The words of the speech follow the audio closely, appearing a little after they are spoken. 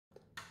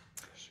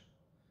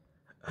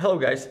Hello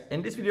guys,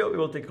 in this video we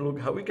will take a look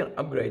how we can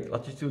upgrade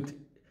Latitude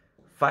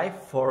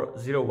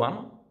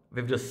 5401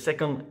 with the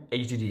second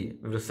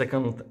HDD, with the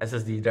second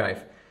SSD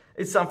drive.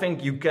 It's something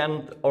you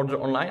can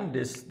order online.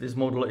 This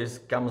model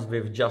comes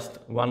with just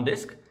one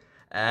disk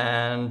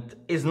and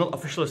is not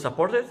officially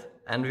supported,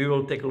 and we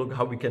will take a look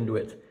how we can do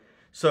it.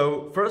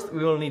 So first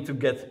we will need to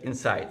get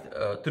inside.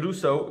 To do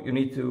so you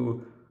need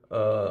to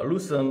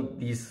loosen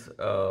these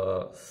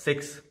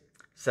 6,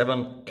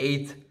 7,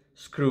 8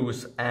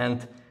 screws,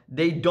 and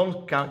they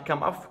don't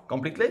come off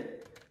completely,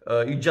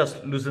 you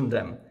just loosen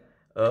them.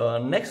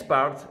 Next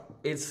part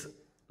is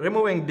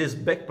removing this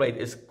backplate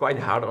is quite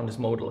hard on this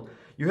model.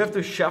 You have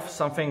to shove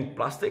something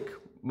plastic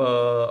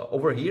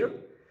over here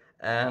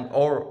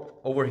or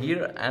over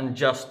here and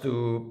just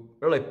to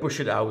really push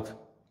it out.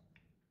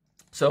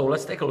 So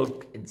let's take a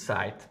look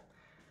inside.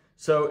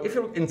 So if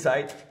you look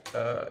inside,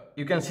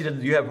 you can see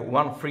that you have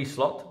one free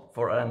slot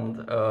for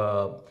an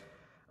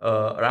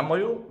RAM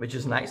module, which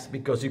is nice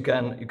because you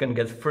can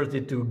get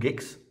 32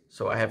 gigs.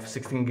 So I have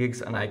 16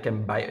 gigs and I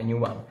can buy a new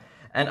one.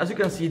 And as you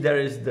can see, there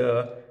is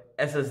the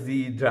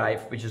SSD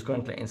drive which is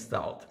currently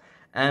installed.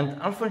 And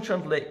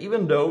unfortunately,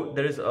 even though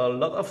there is a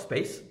lot of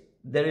space,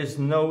 there is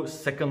no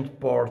second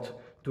port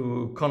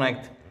to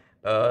connect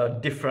a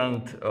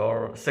different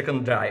or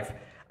second drive.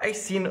 I've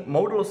seen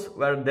models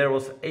where there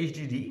was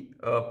HDD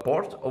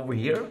port over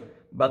here,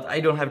 but I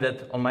don't have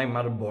that on my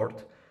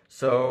motherboard.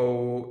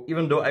 So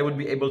even though I would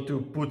be able to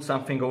put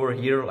something over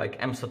here like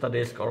mSATA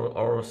disk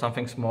or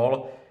something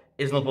small,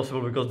 it's not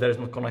possible because there is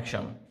no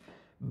connection.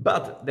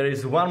 But there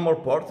is one more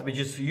port which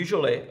is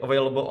usually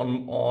available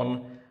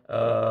on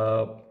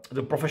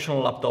the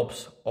professional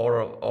laptops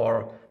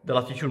or the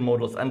Latitude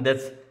models, and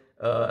that's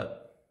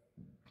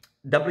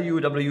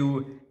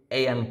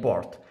WWAN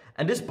port.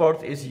 And this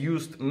port is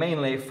used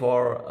mainly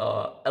for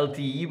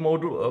LTE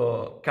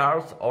module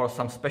cards or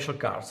some special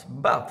cards.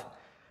 But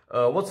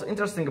what's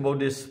interesting about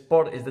this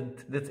port is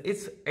that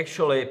it's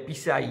actually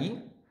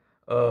PCIe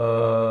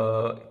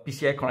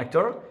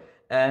connector,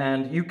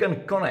 and you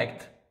can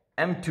connect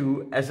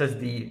M2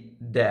 SSD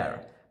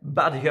there,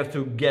 but you have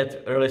to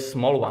get a really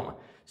small one.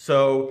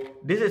 So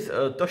this is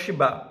a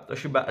Toshiba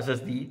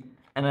SSD,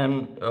 and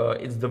then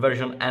it's the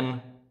version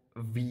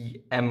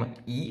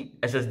NVMe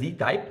SSD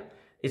type.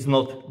 It's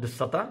not the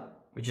SATA,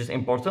 which is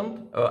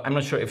important. I'm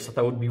not sure if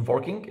SATA would be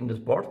working in this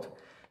port.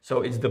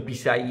 So it's the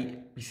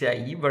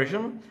PCIe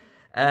version.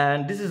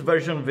 And this is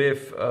version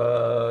with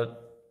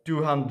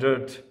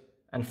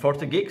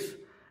 240 gigs.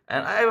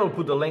 And I will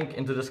put a link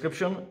in the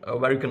description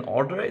where you can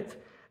order it.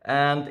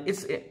 And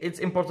it's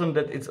important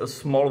that it's a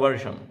small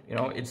version. You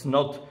know, it's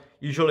not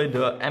usually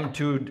the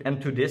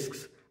M2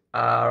 disks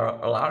are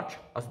large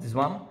as this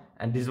one,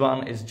 and this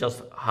one is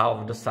just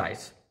half the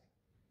size.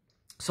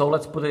 So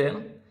let's put it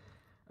in.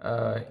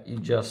 You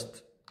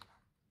just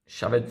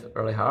shove it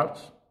really hard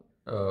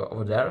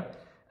over there,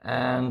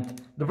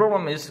 and the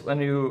problem is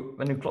when you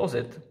close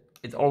it,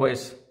 it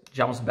always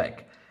jumps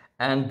back.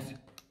 And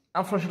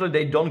unfortunately,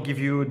 they don't give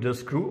you the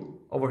screw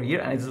over here,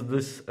 and it's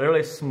this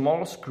really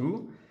small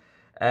screw,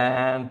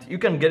 and you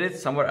can get it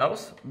somewhere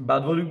else.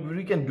 But what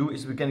we can do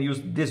is we can use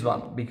this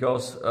one,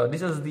 because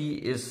this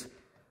SSD is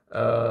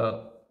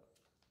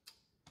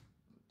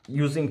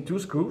using 2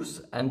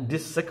 screws, and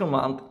this second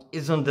one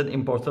isn't that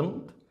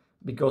important,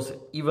 because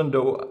even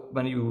though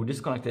when you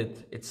disconnect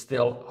it, it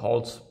still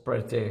holds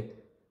pretty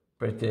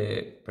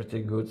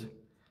good.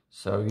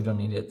 So you don't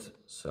need it.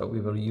 So we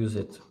will use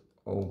it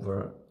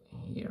over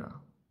here.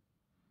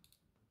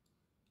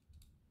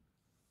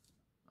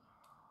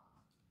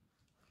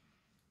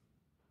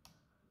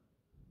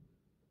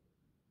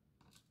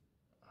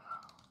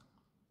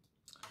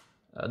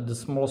 The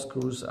small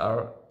screws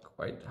are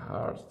quite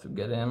hard to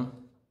get in.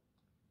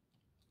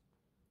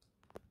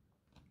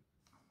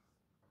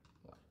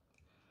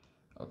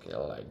 Okay,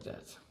 like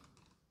that.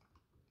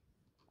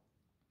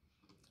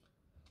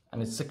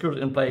 And it's secured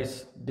in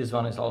place. This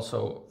one is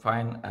also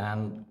fine,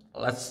 and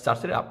let's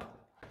start it up.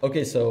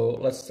 Okay, so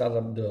let's start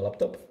up the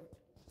laptop.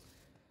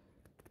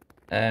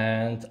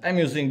 And I'm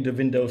using the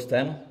Windows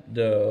 10,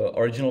 the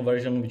original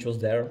version which was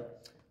there.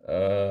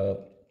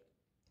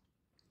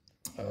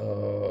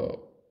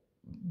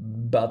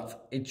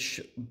 But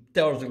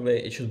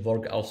theoretically it should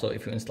work also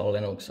if you install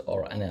Linux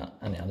or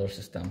any other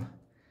system.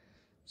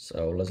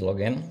 So let's log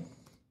in.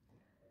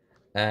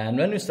 And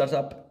when you start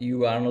up,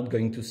 you are not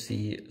going to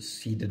see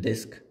the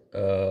disk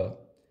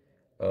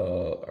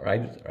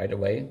right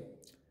away,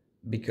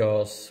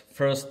 because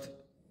first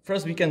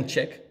we can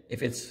check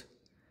if it's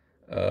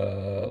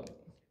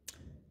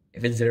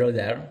really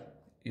there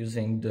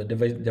using the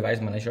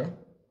device manager.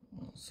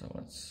 So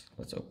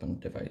let's open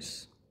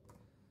device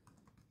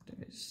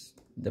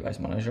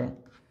manager,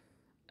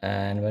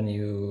 and when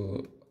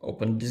you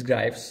open disk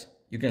drives,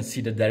 you can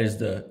see that there is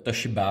the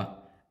Toshiba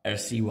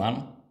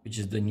RC1, which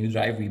is the new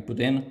drive we put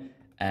in,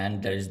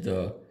 and there is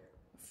the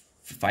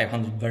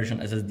 500 version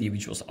SSD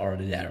which was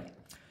already there.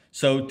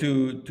 So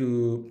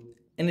to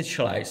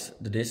initialize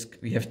the disk,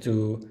 we have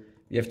to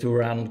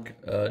run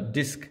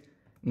disk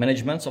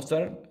management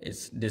software.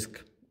 It's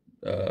disk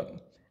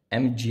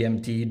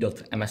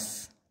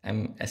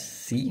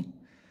diskmgmt.msc.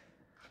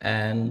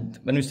 And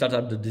when we start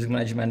up the disk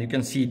management, you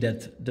can see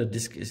that the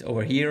disk is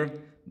over here,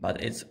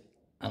 but it's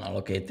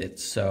unallocated.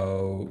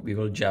 So we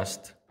will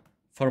just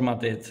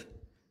format it,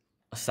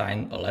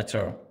 assign a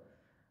letter,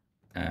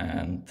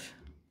 and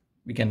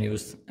we can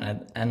use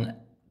an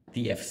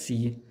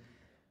TFC.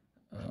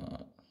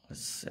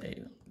 Let's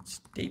say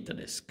it's data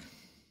disk.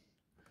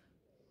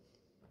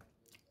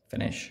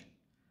 Finish.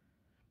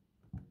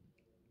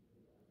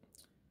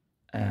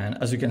 And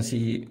as you can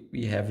see,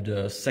 we have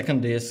the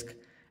second disk,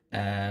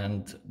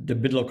 and the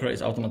BitLocker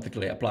is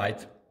automatically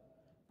applied.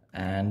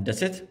 And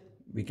that's it.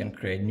 We can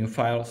create new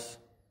files,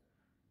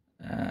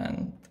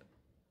 and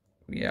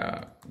we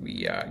are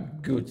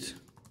good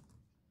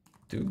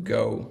to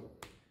go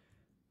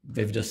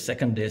with the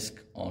second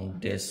disk on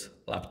this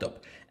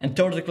laptop. And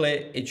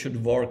theoretically, it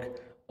should work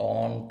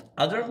on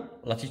other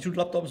Latitude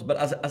laptops, but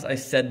as I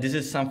said, this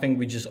is something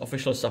which is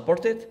officially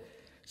supported.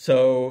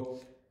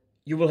 So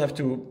you will have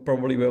to,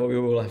 we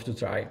will have to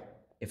try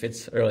if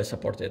it's really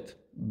supported.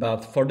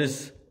 But for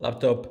this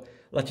laptop,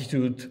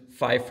 Latitude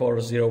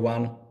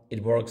 5401,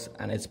 it works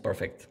and it's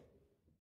perfect.